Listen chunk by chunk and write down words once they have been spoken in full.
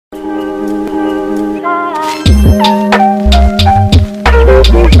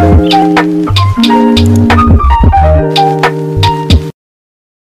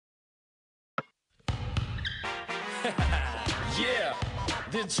Yeah,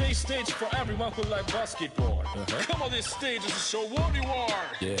 the J stage for everyone who like basketball. Come on this stage and show what you are.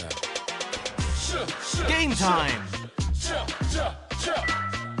 Yeah. Game time.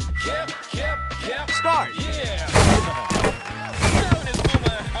 Start. Yeah. Now in this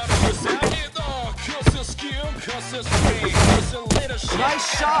moment, how to show sound it all. Cause your skill, cause your strength, cause your leadership.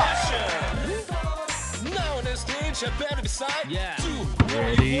 Nice shot. Now on the stage, I better decide. Yeah. Do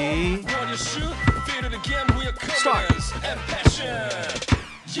Ready. what you shoot, feel it again with your confidence and passion.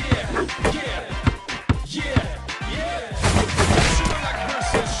 Yeah, yeah, yeah, yeah. Shoot like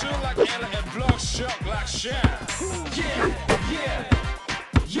Mercy, shoot like Ella, and block shot like Shaq. Yeah, yeah,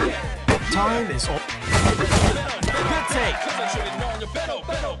 yeah. Time is up. Good take. Concentrating on your battle.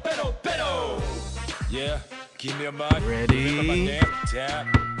 Yeah, give me a mic. Ready. Remember my name, tap.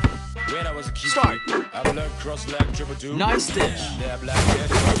 When I was a kid, Start. I learned cross leg dribble do. Nice dish. Yeah, black head,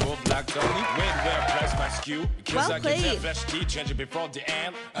 move black Tony. When where press my skew, because Well I can played. flash T, change it before the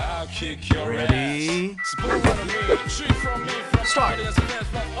end. I'll kick your Ready. ass. Spoon on me, shoot from me, from Start. audience, fans,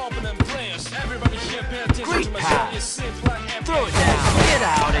 from open and players. Everybody here pay attention Great to my pass. song. It seems like I'm Throw it down. Get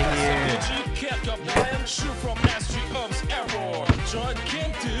out of here. kept up Lion, shoot from S3 ups, error. Join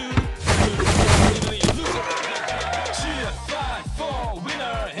can't do. Loser. Cheer, 5-4,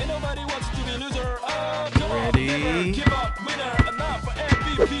 winner. Ain't nobody wants to be loser. Oh, come on, Ready. never give up, winner. Enough for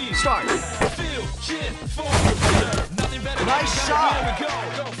MVP. Start. Feel, shit, for winner. Nothing better. Nice shot. Here we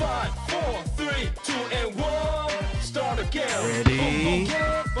go. Go 5, 4, 3, 2, and 1. Start again. Ready. Boom,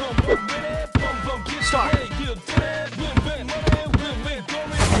 boom, boom, win it. Boom, boom, give Start. it. You did it. Win, win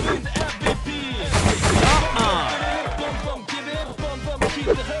the MVP. Boom, boom, give it. Boom, boom, keep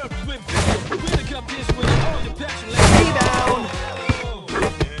the herb. Win the competition with all your passion. Rebound.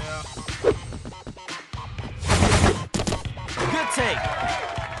 Good take.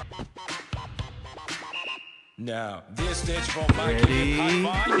 Now, this stage for my Ready. high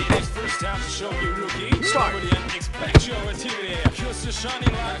five. It is first time to show you rookie. Start. Nobody expect your activity. Cause you're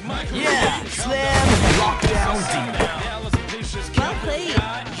shining like Michael. Yeah. Slam. Lockdown deep. Well played.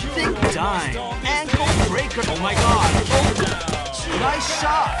 Big dime. Ankle breaker. Oh my god. Oh. Nice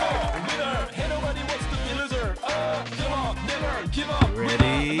shot. Ain't nobody wants to be loser. Oh, come on, never give up.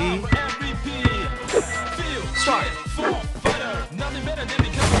 Ready. Start. For fighter. Nothing better than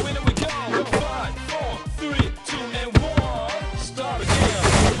become a winner. We go. 5, 4, 3, 2, and 1. Start again.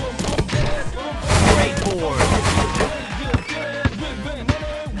 Boom, boom, get it. Boom, boom. Great board.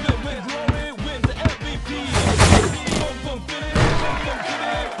 Win glory, win the MVP. Boom, boom, get it. Boom, boom, get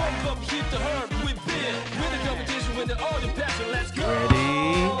it. Boom, boom, keep the herb. We bid. Win the competition, win all your passion. Let's go. Ready.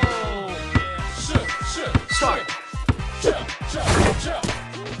 Start. Jump.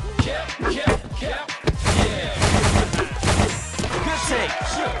 Cap. Yeah. Good take.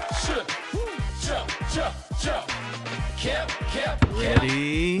 Jump. Cap.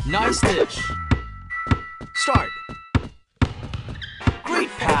 Ready. Nice dish. Start. Great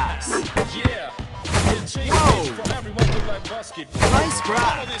pass. Yeah. Whoa. For everyone who like basketball. Nice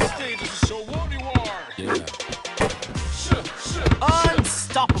grab. This stage is to show what you are. Yeah.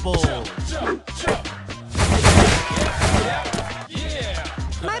 Unstoppable. Jump. Yeah.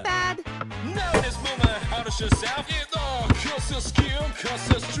 My bad. Now in this moment, how to show yourself. It all cause your skill, cause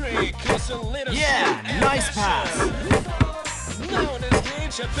your strength, cause your leadership. Yeah, and nice passion. pass. Now in this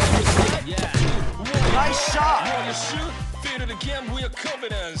stage, I better decide. Yeah. Nice shot. While you shoot, feel it again with your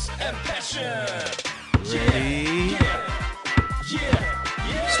confidence and passion. Ready.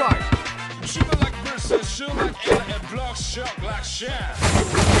 Yeah. Start. Shoot like Mercy, shoot like Ella, and block shot like Shaq.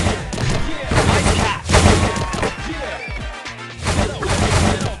 Nice catch. Yeah.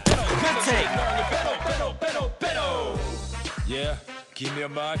 Good take. Yeah, give me a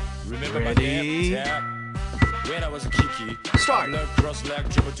mic. Remember Ready. my name, tap. When I was a kiki, Start. I learned cross leg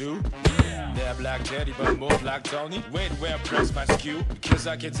dribble do. Yeah, black Teddy, but move like Tony. Wait, where I press my skew, because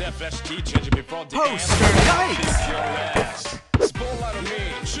I can tap flash T, change it before the Poster. end. Nice. Kick your ass. Spotlight on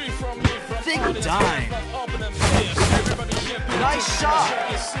me, shoot from me, from Big audience, dime. from open and players. Everybody here, Nice shot.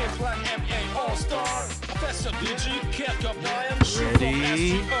 It seems like MA All-Star. Professor BG, kept up Lion.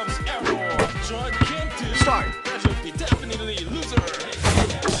 Ready. Error. Join can't do. Start. Pressure be definitely loser.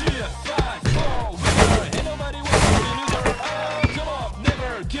 Cheer, 5, 4, winner. Ain't nobody wants to be loser. Oh, come on,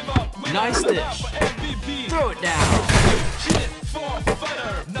 never give up. Winner. Nice Enough dish. for MVP. Throw it down. Shit, for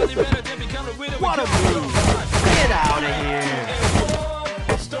fighter. Nothing better than become a winner. What a move. Get out of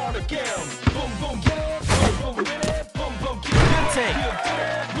here. Start again. Boom, boom, get it. Boom, boom, win it. Boom, boom, get it. Good take.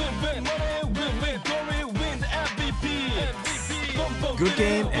 Win, money, win, glory, win the MVP. Good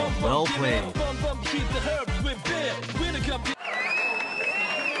game and well played.